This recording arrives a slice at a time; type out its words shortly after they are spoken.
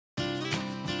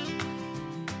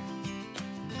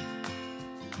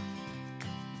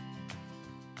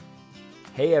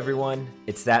Hey everyone,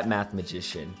 it's That Math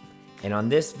Magician, and on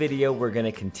this video we're going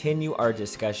to continue our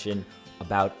discussion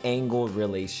about angle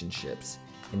relationships.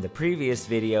 In the previous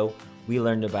video, we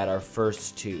learned about our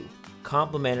first two,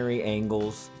 complementary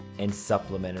angles and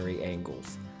supplementary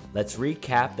angles. Let's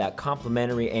recap that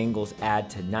complementary angles add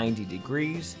to 90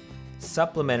 degrees,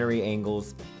 supplementary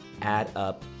angles add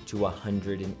up to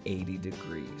 180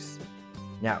 degrees.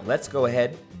 Now let's go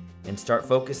ahead and start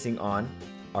focusing on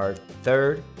our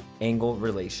third angle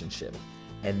relationship.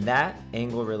 And that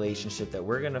angle relationship that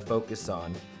we're going to focus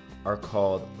on are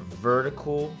called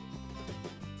vertical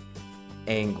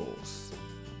angles.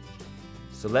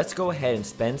 So let's go ahead and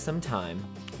spend some time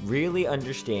really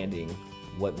understanding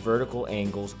what vertical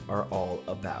angles are all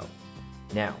about.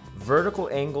 Now, vertical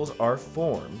angles are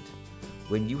formed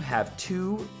when you have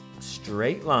two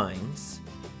straight lines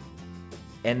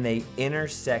and they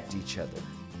intersect each other.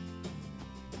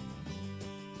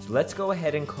 So let's go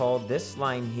ahead and call this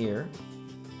line here,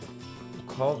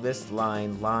 we'll call this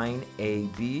line line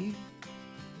AB,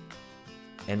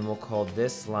 and we'll call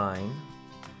this line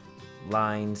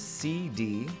line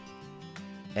CD,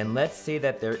 and let's say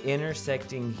that they're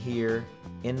intersecting here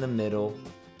in the middle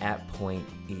at point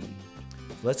E.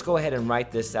 So let's go ahead and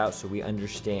write this out so we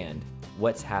understand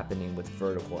what's happening with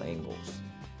vertical angles.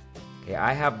 Okay,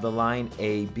 I have the line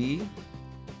AB,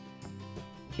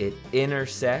 it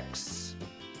intersects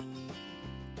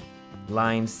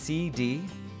line CD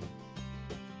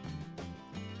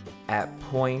at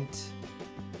point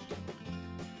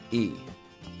E.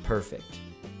 Perfect.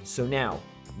 So now,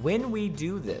 when we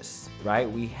do this,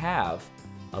 right, we have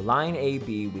a line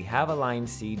AB, we have a line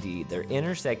CD, they're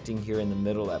intersecting here in the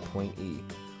middle at point E.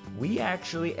 We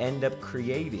actually end up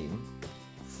creating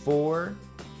four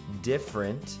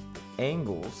different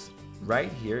angles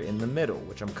right here in the middle,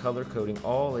 which I'm color coding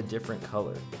all a different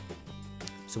color.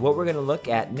 So what we're going to look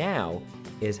at now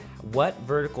is what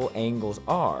vertical angles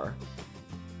are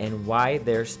and why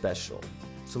they're special.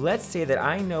 So let's say that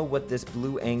I know what this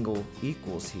blue angle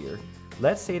equals here.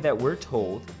 Let's say that we're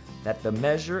told that the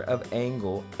measure of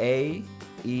angle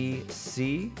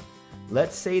AEC,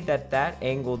 let's say that that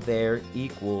angle there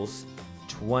equals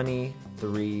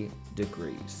 23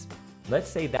 degrees. Let's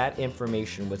say that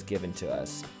information was given to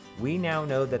us. We now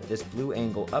know that this blue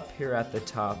angle up here at the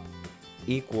top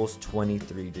equals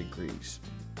 23 degrees.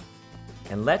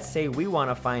 And let's say we want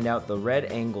to find out the red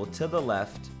angle to the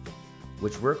left,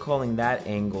 which we're calling that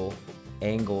angle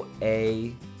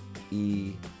AED.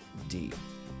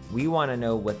 We want to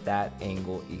know what that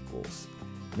angle equals.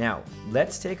 Now,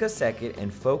 let's take a second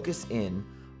and focus in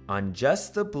on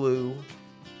just the blue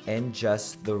and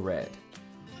just the red.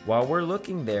 While we're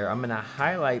looking there, I'm going to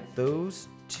highlight those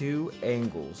two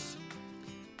angles.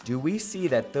 Do we see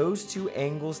that those two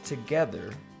angles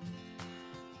together,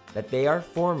 that they are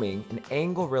forming an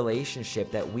angle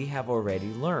relationship that we have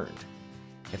already learned?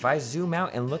 If I zoom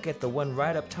out and look at the one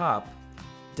right up top,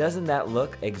 doesn't that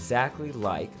look exactly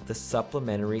like the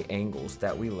supplementary angles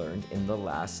that we learned in the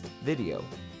last video?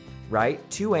 Right?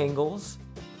 Two angles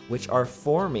which are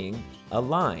forming a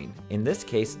line. In this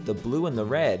case, the blue and the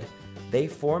red, they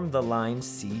form the line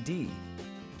CD.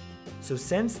 So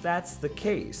since that's the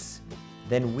case,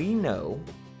 then we know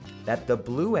that the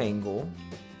blue angle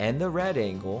and the red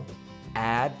angle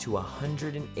add to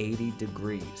 180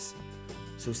 degrees.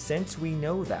 So since we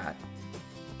know that,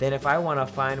 then if I want to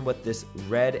find what this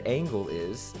red angle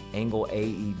is, angle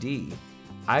AED,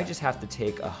 I just have to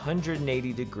take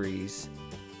 180 degrees,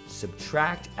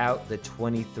 subtract out the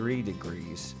 23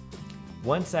 degrees.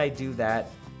 Once I do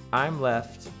that, I'm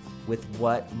left with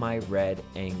what my red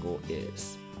angle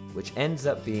is, which ends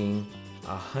up being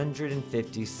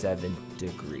 157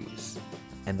 degrees.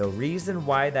 And the reason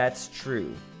why that's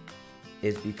true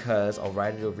is because, I'll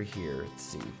write it over here, let's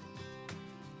see,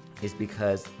 is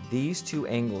because these two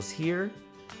angles here,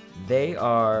 they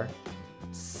are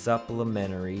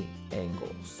supplementary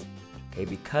angles. Okay,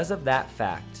 because of that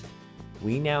fact,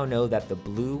 we now know that the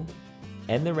blue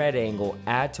and the red angle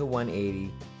add to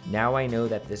 180. Now I know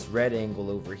that this red angle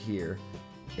over here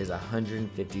is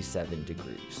 157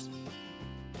 degrees.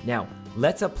 Now,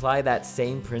 let's apply that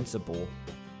same principle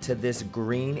to this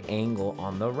green angle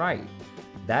on the right.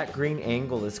 That green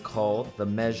angle is called the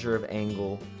measure of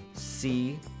angle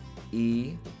CEB,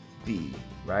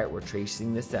 right? We're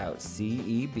tracing this out,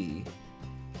 CEB.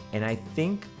 And I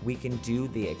think we can do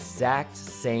the exact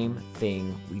same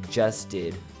thing we just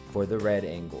did for the red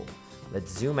angle.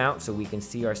 Let's zoom out so we can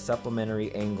see our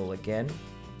supplementary angle again.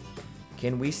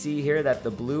 Can we see here that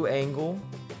the blue angle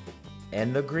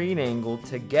and the green angle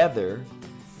together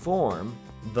form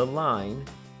the line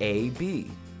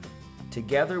AB?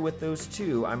 Together with those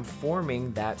two, I'm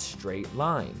forming that straight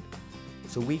line.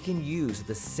 So we can use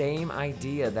the same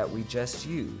idea that we just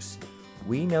used.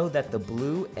 We know that the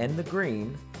blue and the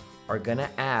green are gonna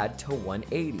add to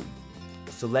 180.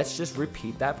 So let's just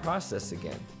repeat that process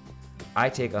again. I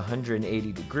take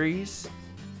 180 degrees.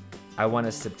 I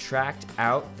wanna subtract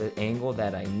out the angle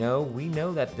that I know. We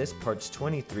know that this part's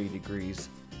 23 degrees.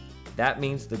 That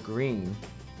means the green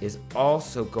is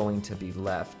also going to be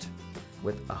left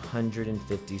with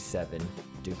 157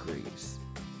 degrees.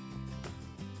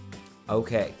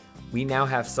 Okay, we now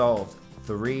have solved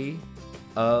 3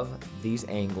 of these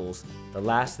angles. The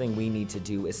last thing we need to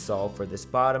do is solve for this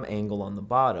bottom angle on the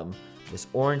bottom, this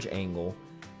orange angle,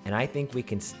 and I think we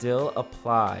can still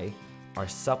apply our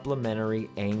supplementary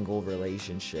angle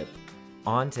relationship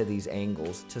onto these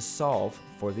angles to solve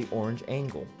for the orange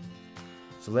angle.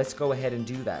 So let's go ahead and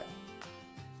do that.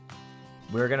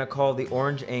 We're gonna call the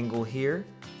orange angle here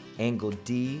angle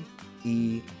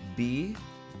DEB.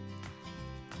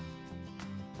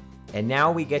 And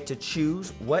now we get to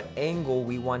choose what angle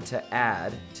we want to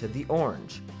add to the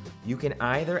orange. You can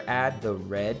either add the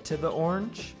red to the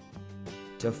orange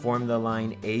to form the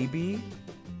line AB,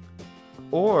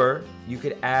 or you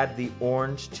could add the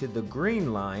orange to the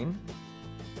green line,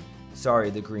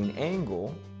 the green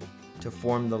angle, to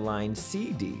form the line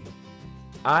CD.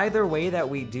 Either way that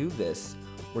we do this,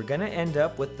 we're gonna end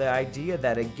up with the idea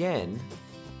that, again,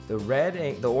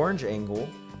 the orange angle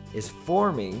is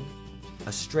forming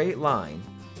a straight line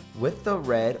with the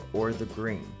red or the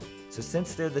green. So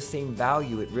since they're the same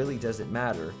value, it really doesn't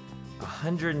matter.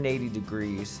 180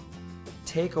 degrees,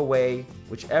 take away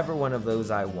whichever one of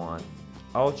those I want.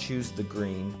 I'll choose the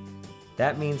green.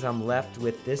 That means I'm left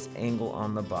with this angle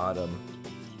on the bottom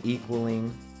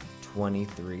equaling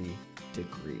 23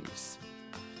 degrees.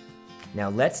 Now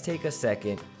let's take a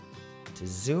second to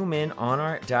zoom in on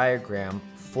our diagram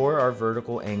for our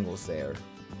vertical angles there.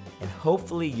 And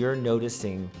hopefully you're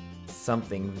noticing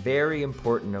something very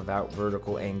important about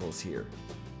vertical angles here.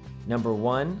 Number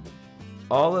one,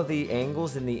 all of the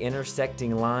angles in the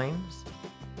intersecting lines,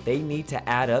 they need to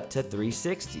add up to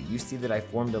 360. You see that I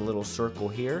formed a little circle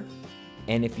here.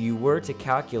 And if you were to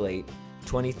calculate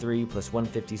 23 plus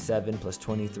 157 plus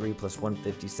 23 plus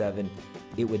 157,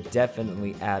 it would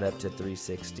definitely add up to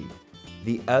 360.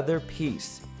 The other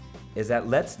piece is that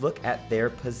let's look at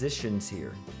their positions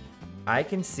here. I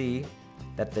can see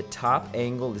that the top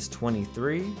angle is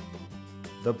 23,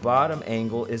 the bottom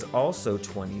angle is also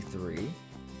 23,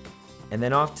 and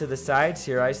then off to the sides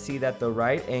here I see that the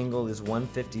right angle is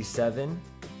 157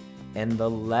 and the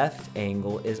left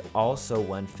angle is also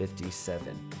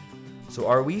 157. So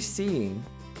are we seeing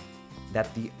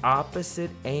that the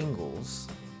opposite angles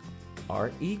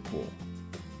are equal?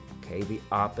 Okay, the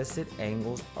opposite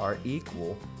angles are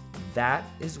equal. That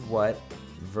is what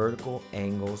vertical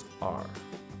angles are.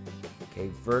 Okay,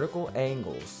 vertical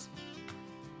angles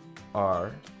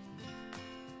are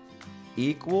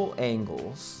equal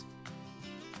angles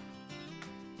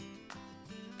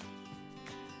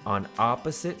on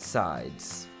opposite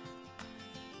sides.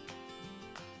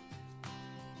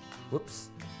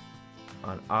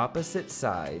 On opposite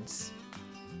sides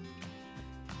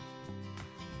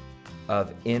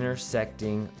of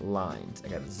intersecting lines. I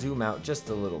gotta zoom out just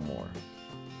a little more.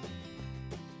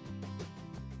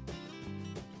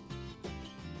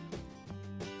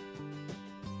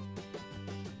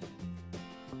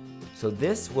 So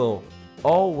this will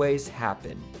always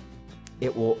happen.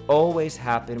 It will always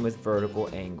happen with vertical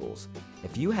angles.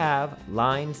 If you have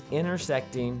lines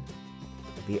intersecting,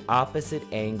 the opposite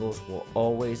angles will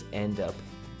always end up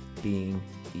being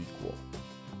equal.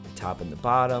 The top and the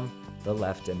bottom, the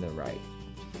left and the right.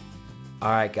 All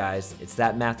right, guys, it's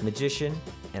That Math Magician,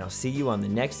 and I'll see you on the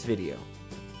next video.